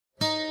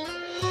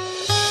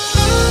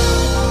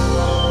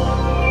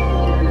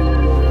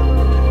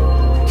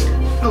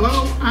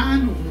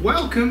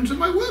Welcome to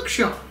my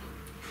workshop.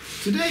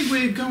 Today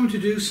we're going to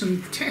do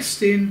some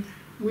testing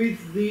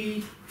with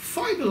the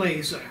fiber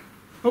laser.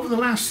 Over the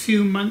last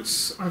few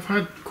months I've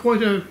had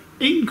quite an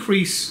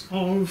increase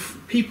of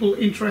people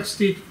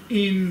interested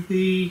in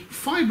the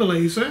fiber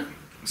laser.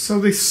 So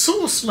the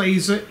source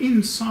laser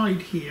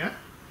inside here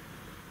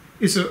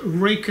is a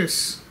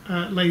Racus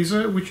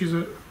laser, which is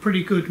a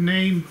pretty good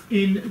name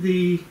in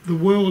the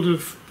world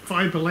of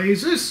fiber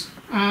lasers,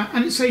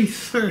 and it's a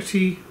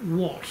 30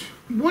 watt.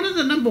 One of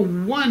the number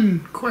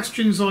one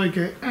questions I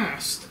get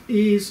asked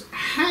is,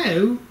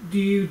 how do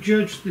you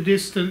judge the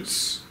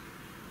distance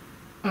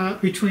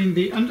between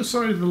the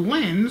underside of the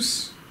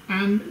lens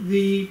and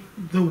the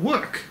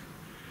work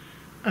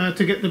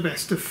to get the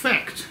best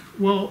effect?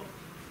 Well,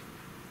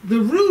 the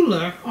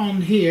ruler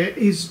on here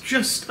is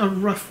just a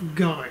rough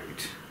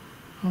guide,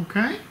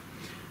 okay?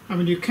 I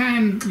mean, you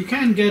can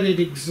get it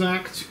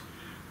exact,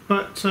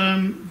 but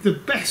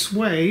the best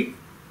way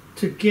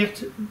to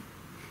get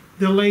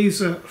the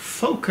laser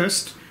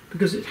focused,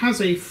 because it has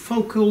a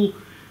focal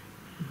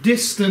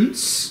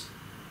distance,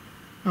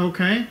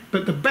 okay,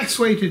 but the best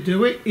way to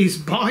do it is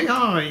by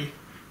eye,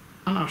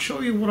 and I'll show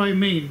you what I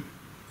mean.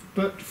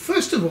 But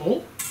first of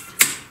all,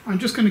 I'm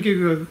just going to give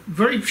you a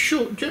very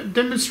short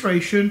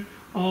demonstration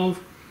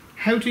of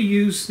how to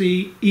use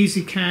the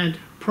EZCAD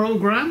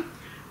program.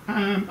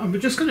 I'm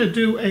just going to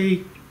do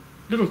a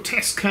little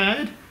test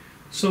CAD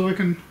so I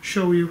can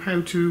show you how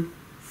to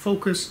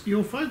focus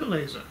your fiber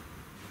laser.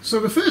 So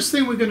the first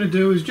thing we're going to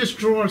do is just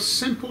draw a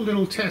simple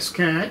little test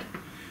CAD.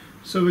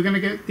 So we're going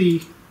to get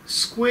the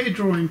square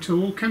drawing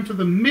tool, come to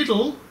the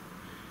middle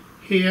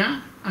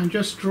here and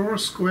just draw a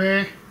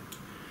square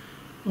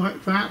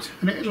like that,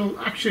 and it'll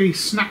actually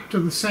snap to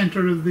the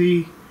center of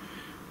the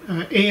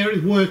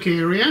work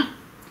area.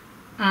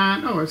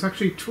 And oh, it's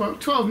actually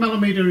 12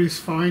 millimeter is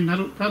fine,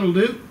 that'll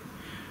do.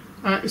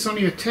 It's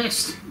only a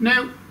test.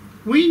 Now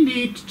we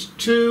need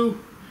to,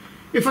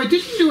 if I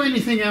didn't do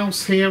anything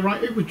else here,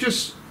 right, it would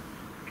just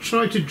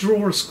try to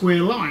draw a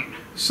square line.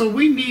 So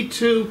we need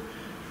to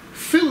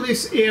fill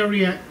this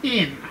area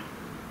in,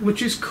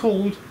 which is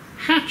called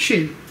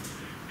hatching.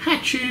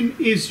 Hatching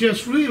is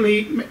just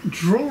really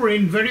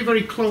drawing very,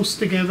 very close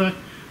together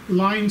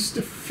lines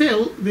to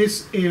fill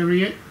this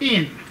area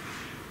in.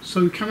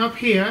 So we come up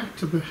here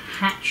to the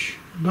hatch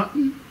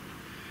button.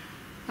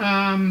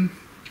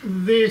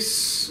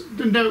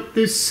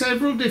 There's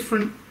several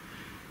different,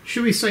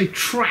 should we say,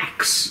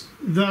 tracks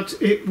that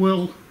it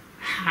will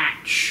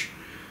hatch.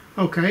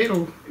 Okay,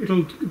 it'll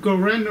go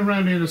round and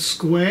round in a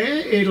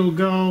square. It'll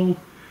go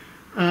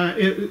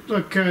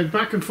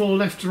back and forth,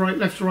 left to right,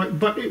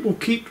 but it will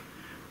keep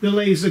the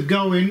laser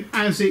going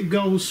as it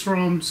goes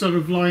from sort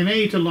of line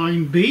A to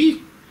line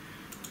B.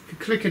 If you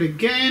click it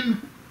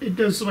again, it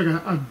does like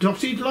a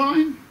dotted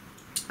line,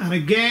 and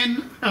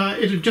again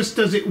it just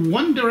does it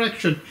one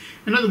direction.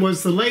 In other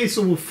words, the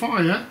laser will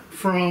fire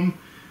from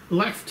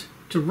left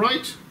to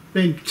right,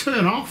 then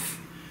turn off,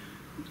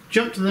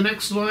 jump to the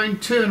next line,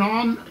 turn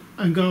on,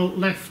 and go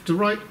left to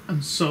right,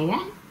 and so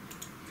on.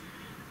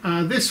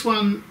 This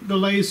one, the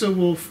laser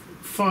will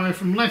fire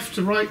from left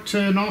to right,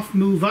 turn off,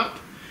 move up,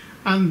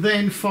 and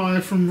then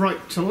fire from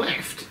right to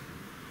left,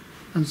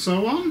 and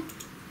so on.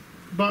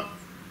 But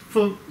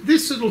for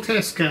this little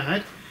test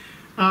CAD,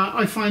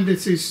 I find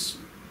this is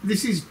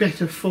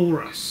better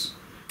for us.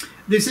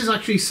 This is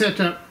actually set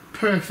up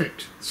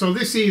perfect. So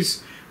this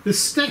is the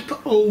step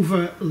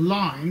over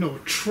line or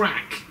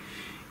track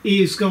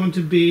is going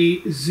to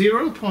be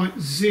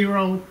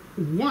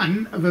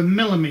 0.01 of a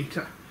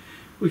millimeter,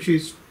 which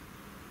is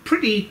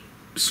pretty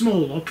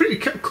small, or pretty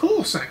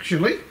coarse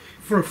actually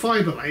for a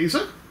fiber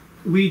laser.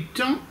 We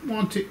don't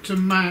want it to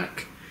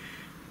mark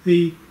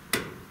the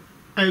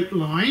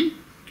outline,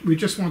 we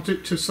just want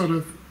it to sort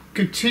of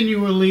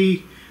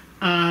continually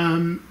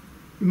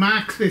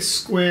mark this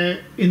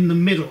square in the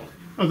middle.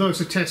 Although it's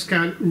a test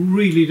CAD, it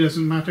really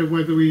doesn't matter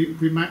whether we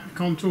mark the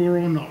contour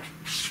or not.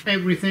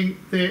 Everything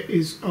there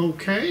is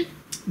okay.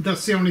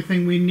 That's the only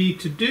thing we need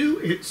to do.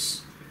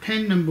 It's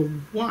pen number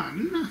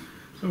 1.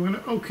 So I'm going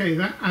to OK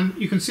that, and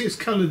you can see it's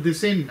coloured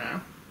this in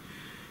now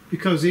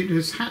because it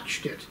has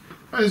hatched it.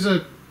 As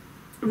a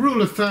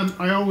rule of thumb,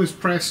 I always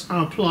press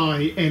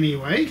apply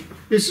anyway.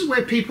 This is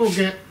where people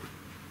get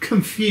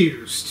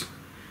confused.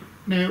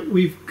 Now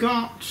we've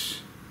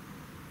got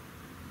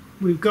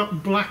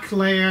black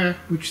layer,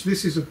 which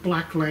this is a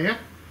black layer.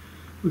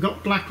 We've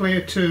got black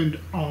layer turned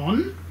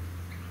on,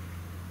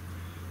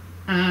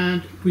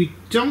 and we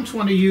don't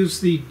want to use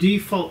the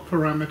default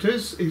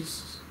parameters.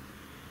 It's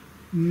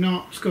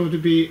not going to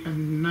be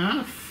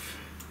enough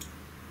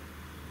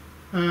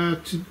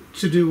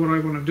to do what I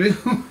want to do.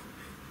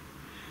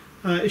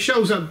 It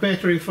shows up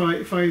better if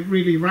I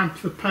really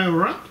ramp the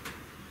power up.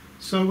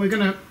 So we're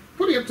going to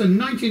put it up to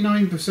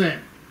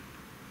 99%.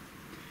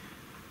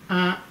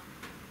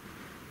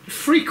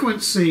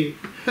 Frequency,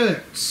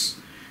 hertz.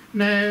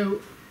 Now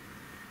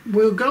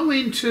we'll go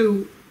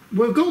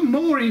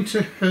more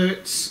into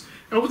hertz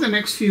over the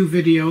next few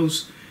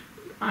videos,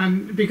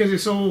 and because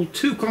it's all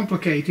too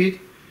complicated,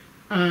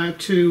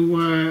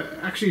 to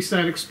actually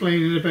start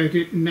explaining about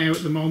it now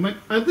at the moment,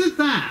 other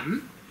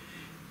than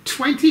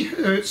 20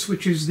 Hertz,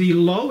 which is the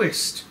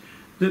lowest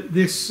that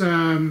this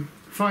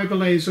fiber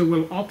laser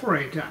will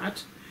operate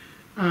at.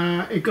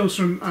 It goes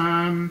from,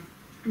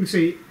 let me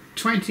see,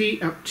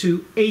 20 up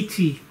to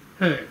 80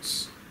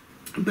 Hertz.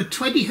 But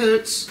 20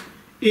 Hertz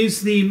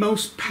is the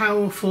most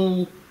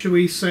powerful, shall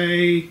we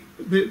say,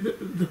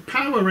 the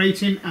power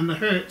rating and the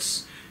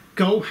Hertz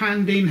go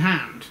hand in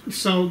hand.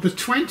 So the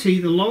 20,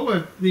 the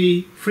lower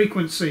the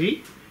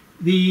frequency,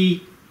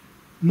 the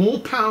more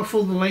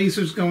powerful the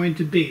laser is going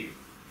to be.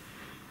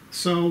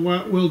 So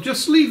we'll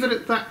just leave it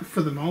at that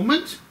for the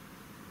moment.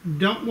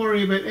 Don't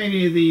worry about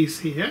any of these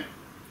here.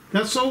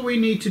 That's all we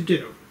need to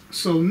do.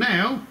 So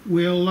now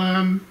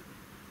we'll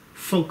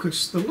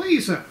focus the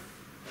laser.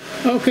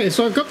 Okay,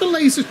 so I've got the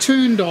laser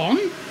turned on.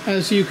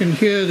 As you can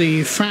hear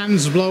the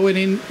fans blowing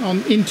in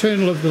on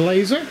internal of the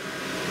laser.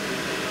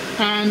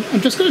 And I'm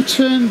just going to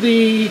turn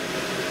the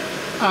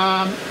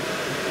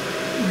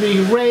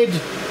red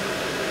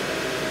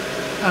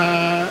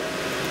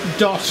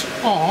dot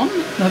on.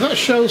 Now that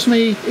shows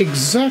me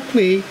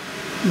exactly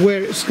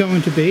where it's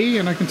going to be,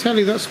 and I can tell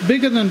you that's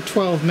bigger than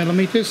 12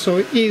 millimeters, so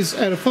it is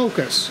out of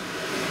focus.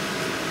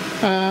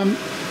 So I'm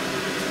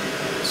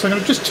going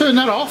to just turn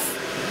that off.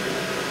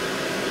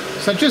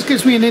 So it just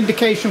gives me an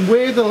indication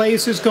where the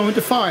laser is going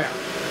to fire.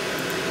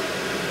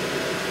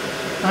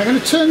 I'm going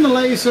to turn the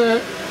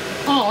laser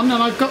on,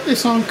 and I've got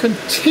this on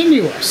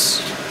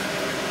continuous.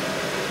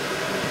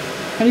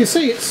 And you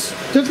see, it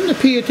doesn't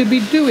appear to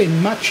be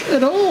doing much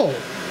at all.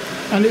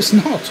 And it's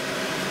not,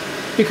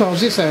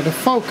 because it's out of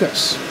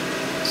focus.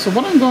 So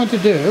what I'm going to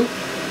do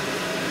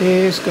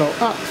is go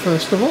up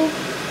first of all.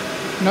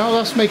 Now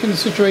that's making the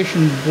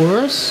situation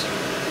worse.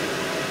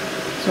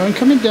 So I'm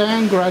coming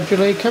down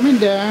gradually, coming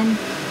down.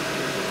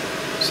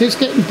 See, it's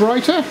getting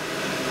brighter.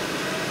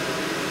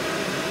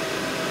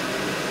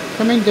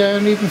 Coming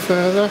down even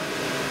further.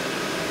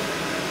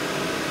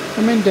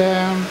 Coming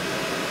down.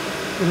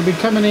 It'll be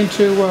coming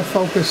into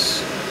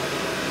focus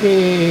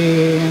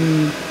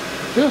in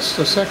just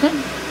a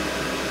second.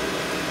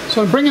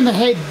 So I'm bringing the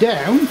head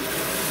down.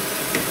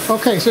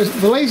 Okay, so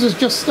the laser's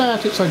just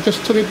started, so I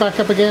just took it back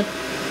up again.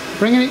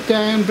 Bringing it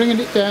down, bringing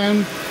it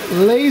down.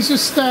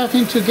 Laser's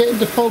starting to get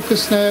into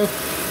focus now.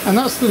 And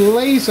that's the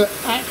laser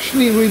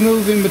actually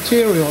removing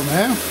material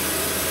now.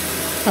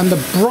 And the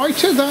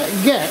brighter that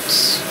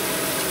gets,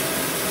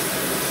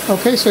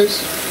 okay, so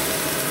it's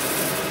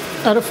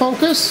out of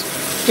focus,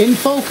 in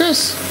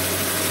focus.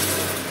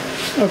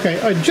 Okay,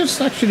 I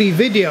just actually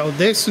videoed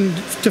this and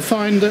to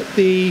find that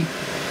the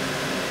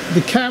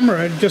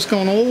camera had just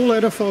gone all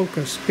out of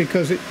focus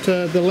because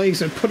the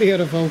laser put it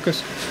out of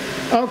focus.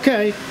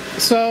 Okay,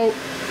 so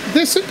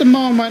this at the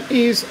moment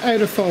is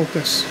out of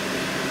focus.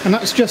 And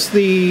that's just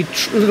the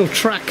little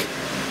track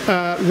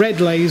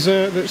red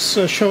laser that's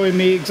showing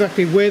me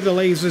exactly where the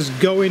laser's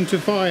going to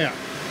fire.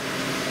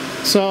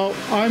 So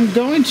I'm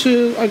going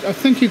to, I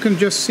think you can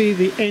just see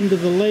the end of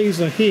the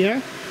laser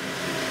here.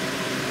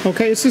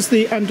 Okay, this is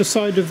the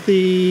underside of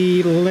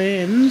the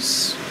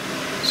lens.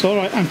 So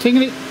alright, I'm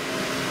taking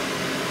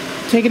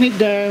it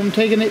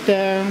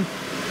down,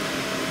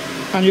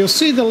 and you'll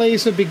see the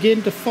laser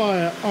begin to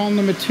fire on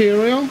the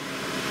material.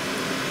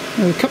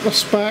 There's a couple of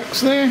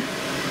sparks there.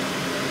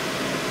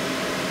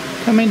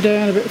 Coming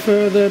down a bit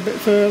further,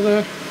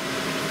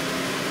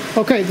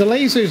 Okay, the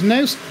laser is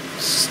now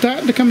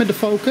starting to come into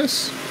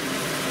focus.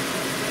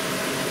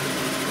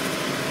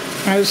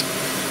 And it's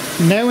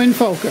now in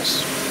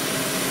focus.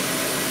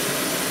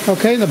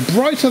 Okay, the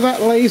brighter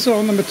that laser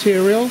on the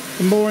material,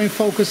 the more in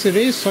focus it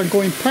is. So I'm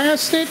going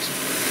past it.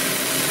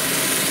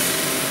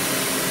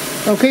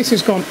 Okay, so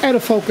it's gone out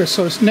of focus,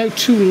 so it's now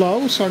too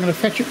low. So I'm going to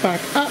fetch it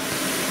back up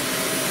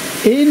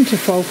into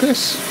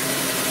focus.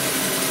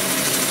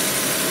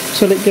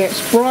 So it gets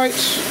bright,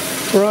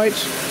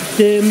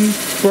 dim,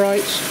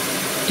 bright,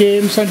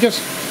 dim. So I'm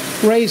just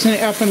raising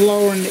it up and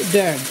lowering it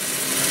down.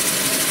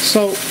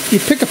 So you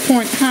pick a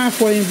point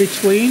halfway in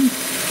between.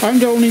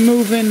 I'm only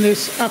moving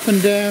this up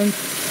and down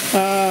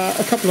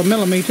a couple of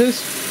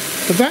millimeters.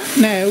 But that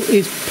now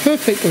is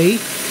perfectly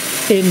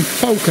in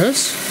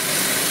focus.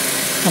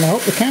 And I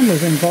hope the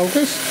camera's in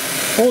focus.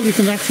 All you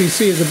can actually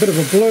see is a bit of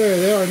a blur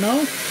there, I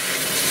know.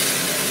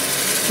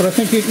 But I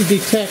think you can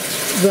detect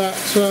that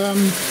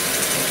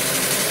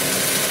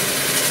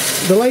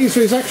the laser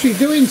is actually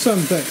doing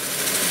something.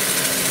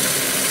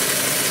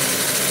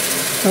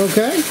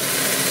 Okay,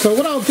 so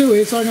what I'll do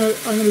is I'm going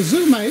to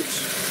zoom out,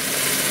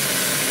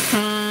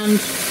 and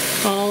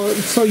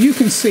so you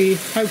can see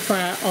how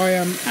far I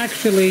am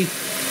actually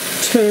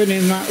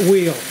turning that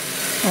wheel.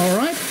 All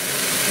right.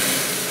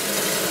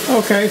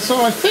 Okay,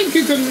 so I think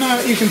you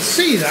can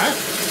see that.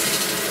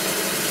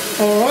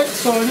 All right,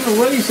 so I'm going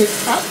to raise it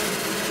up,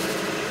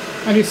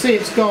 and you see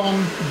it's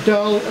gone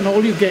dull, and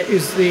all you get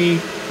is the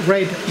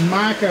red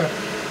marker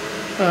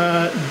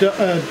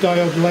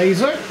diode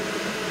laser.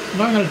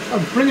 And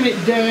I'm bringing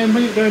it down,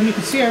 you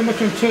can see how much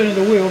I'm turning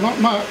the wheel, not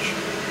much.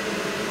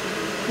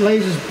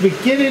 Laser's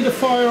beginning to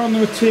fire on the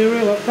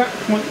material at that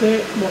point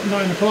there, what,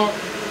 9 o'clock.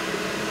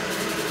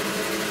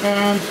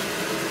 and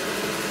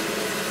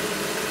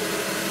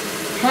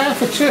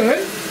half a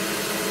turn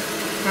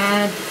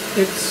and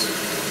it's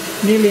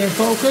nearly in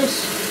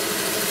focus.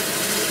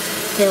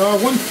 There are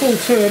one full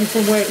turn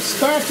from where it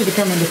started to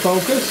come into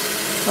focus.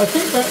 I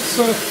think that's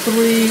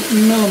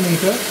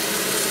 3mm,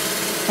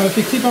 and if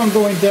you keep on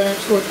going down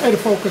it's going out of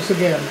focus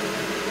again.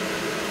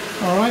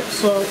 Alright,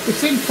 so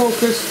it's in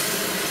focus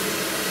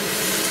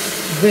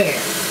there.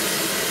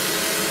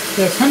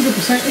 There's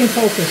 100% in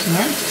focus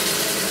now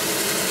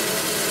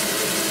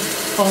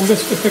on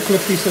this particular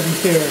piece of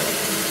material.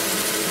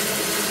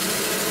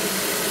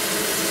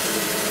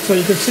 So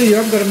you can see you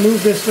haven't got to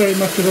move this very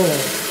much at all.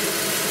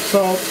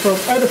 So from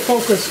out of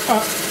focus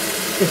up,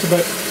 it's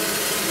about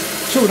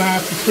 2.5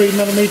 to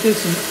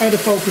 3mm, and out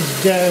of focus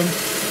down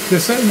the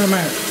same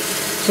amount.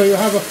 So you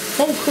have a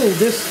focal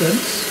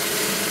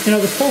distance. You know,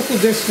 the focal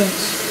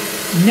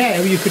distance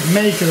now you could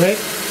measure it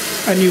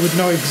and you would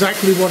know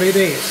exactly what it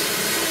is.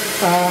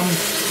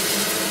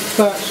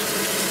 But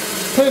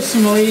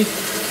personally,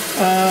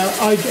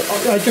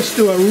 I just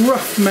do a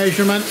rough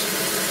measurement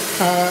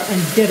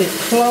and get it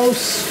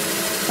close.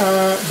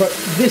 But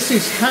this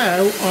is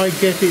how I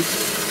get it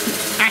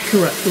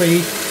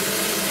accurately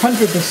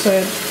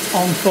 100%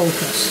 on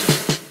focus.